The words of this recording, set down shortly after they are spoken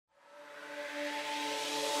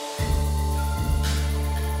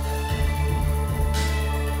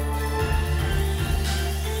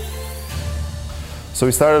So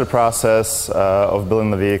we started the process of building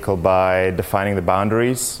the vehicle by defining the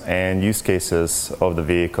boundaries and use cases of the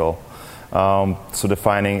vehicle. So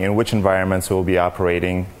defining in which environments we'll be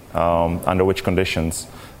operating, under which conditions.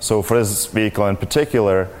 So for this vehicle in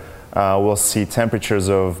particular, we'll see temperatures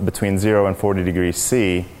of between 0 and 40 degrees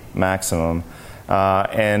C maximum,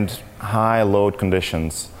 and high load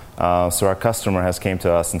conditions. So our customer has came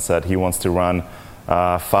to us and said he wants to run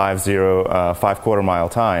 5 quarter-mile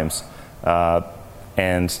times,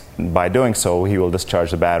 and by doing so, he will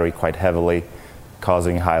discharge the battery quite heavily,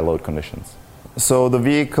 causing high load conditions. So the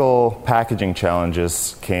vehicle packaging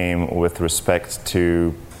challenges came with respect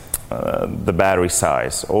to the battery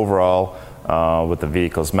size. Overall, with the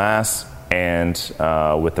vehicle's mass and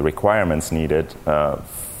with the requirements needed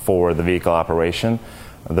for the vehicle operation,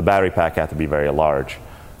 the battery pack had to be very large.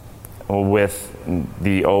 With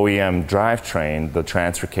the OEM drivetrain, the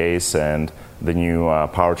transfer case, and the new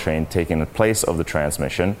powertrain taking the place of the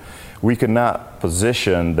transmission, we could not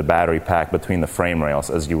position the battery pack between the frame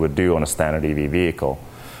rails as you would do on a standard EV vehicle.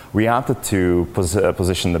 We opted to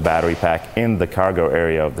position the battery pack in the cargo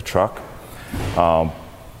area of the truck.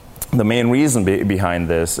 The main reason behind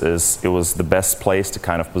this is it was the best place to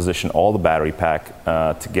kind of position all the battery pack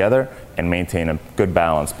together and maintain a good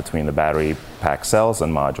balance between the battery pack cells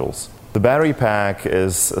and modules. The battery pack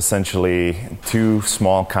is essentially two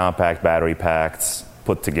small compact battery packs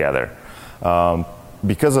put together.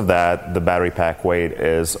 Because of that, the battery pack weight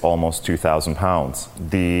is almost 2,000 pounds.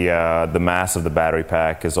 The mass of the battery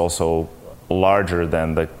pack is also larger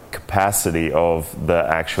than the capacity of the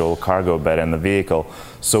actual cargo bed in the vehicle,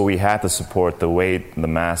 so we had to support the weight, the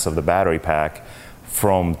mass of the battery pack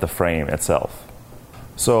from the frame itself.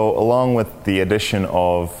 So along with the addition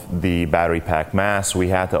of the battery pack mass, we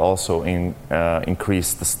had to also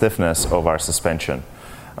increase the stiffness of our suspension.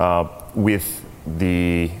 With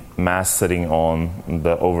the mass sitting on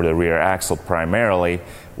over the rear axle primarily,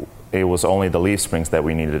 it was only the leaf springs that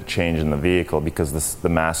we needed to change in the vehicle because the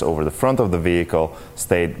mass over the front of the vehicle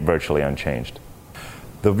stayed virtually unchanged.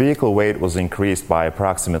 The vehicle weight was increased by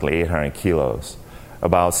approximately 800 kilos.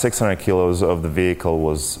 About 600 kilos of the vehicle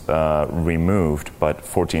was removed, but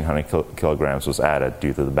 1,400 kilograms was added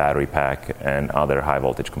due to the battery pack and other high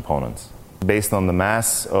voltage components. Based on the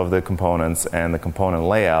mass of the components and the component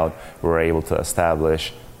layout, we were able to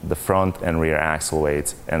establish the front and rear axle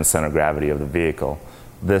weights and center of gravity of the vehicle.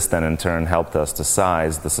 This then in turn helped us to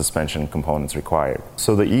size the suspension components required.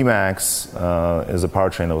 So the E-Max is a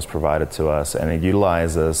powertrain that was provided to us, and it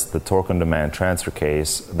utilizes the torque-on-demand transfer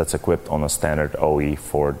case that's equipped on a standard OE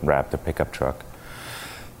Ford Raptor pickup truck.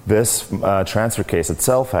 This transfer case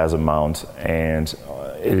itself has a mount, and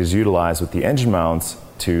it is utilized with the engine mounts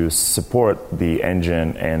to support the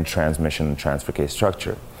engine and transmission and transfer case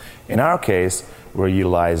structure. In our case, we're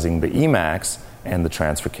utilizing the E-Max and the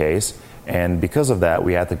transfer case, and because of that,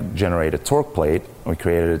 we had to generate a torque plate. We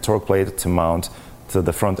created a torque plate to mount to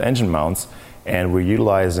the front engine mounts, and we're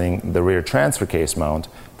utilizing the rear transfer case mount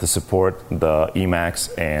to support the E-Max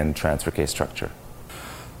and transfer case structure.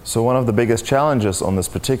 So one of the biggest challenges on this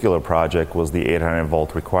particular project was the 800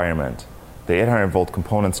 volt requirement. The 800 volt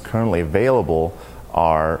components currently available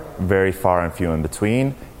are very far and few in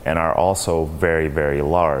between and are also very, very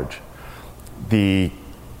large. The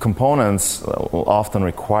components often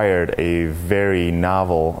required a very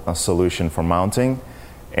novel solution for mounting,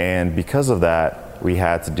 and because of that, we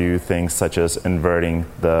had to do things such as inverting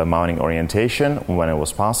the mounting orientation when it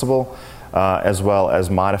was possible, as well as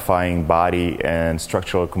modifying body and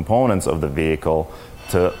structural components of the vehicle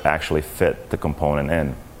to actually fit the component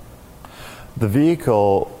in. The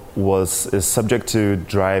vehicle is subject to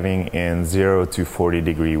driving in 0 to 40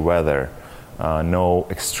 degree weather. No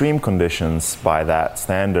extreme conditions by that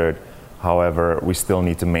standard. However, we still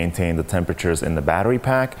need to maintain the temperatures in the battery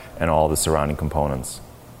pack and all the surrounding components.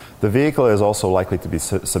 The vehicle is also likely to be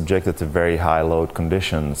subjected to very high load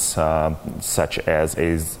conditions, such as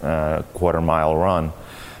a quarter-mile run.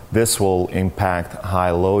 This will impact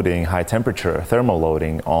high loading, high temperature thermal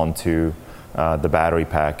loading onto the battery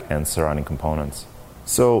pack and surrounding components.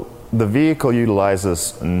 So the vehicle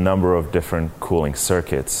utilizes a number of different cooling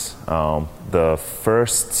circuits. The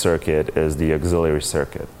first circuit is the auxiliary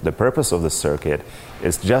circuit. The purpose of the circuit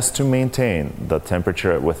is just to maintain the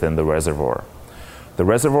temperature within the reservoir. The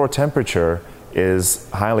reservoir temperature is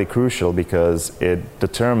highly crucial because it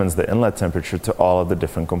determines the inlet temperature to all of the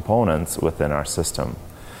different components within our system.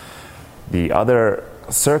 The other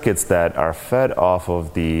circuits that are fed off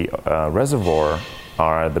of the reservoir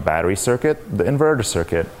are the battery circuit, the inverter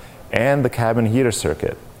circuit, and the cabin heater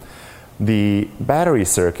circuit. The battery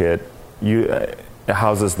circuit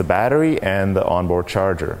houses the battery and the onboard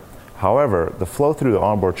charger. However, the flow through the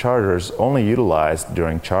onboard charger is only utilized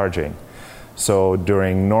during charging. So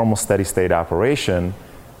during normal steady state operation,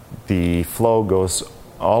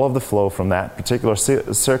 all of the flow from that particular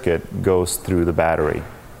circuit goes through the battery.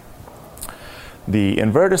 The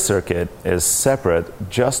inverter circuit is separate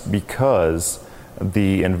just because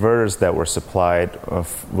the inverters that were supplied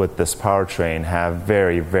with this powertrain have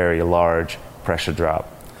very, very large pressure drop.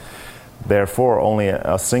 Therefore, only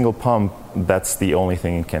a single pump, that's the only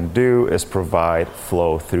thing it can do, is provide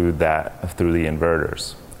flow through the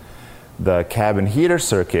inverters. The cabin heater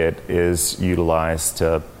circuit is utilized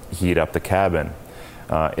to heat up the cabin.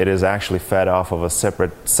 It is actually fed off of a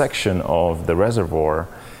separate section of the reservoir,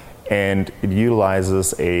 and it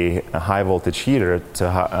utilizes a high voltage heater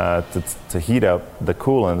to heat up the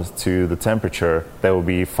coolant to the temperature that will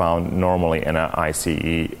be found normally in an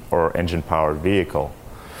ICE or engine powered vehicle.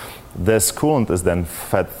 This coolant is then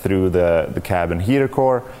fed through the cabin heater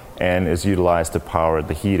core and is utilized to power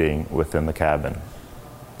the heating within the cabin.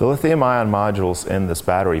 The lithium-ion modules in this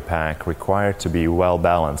battery pack require to be well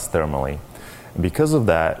balanced thermally. Because of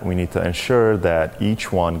that, we need to ensure that each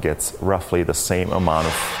one gets roughly the same amount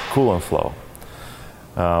of coolant flow.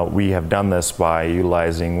 We have done this by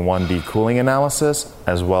utilizing 1D cooling analysis,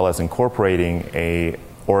 as well as incorporating an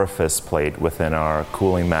orifice plate within our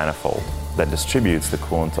cooling manifold that distributes the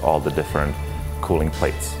coolant to all the different cooling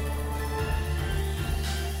plates.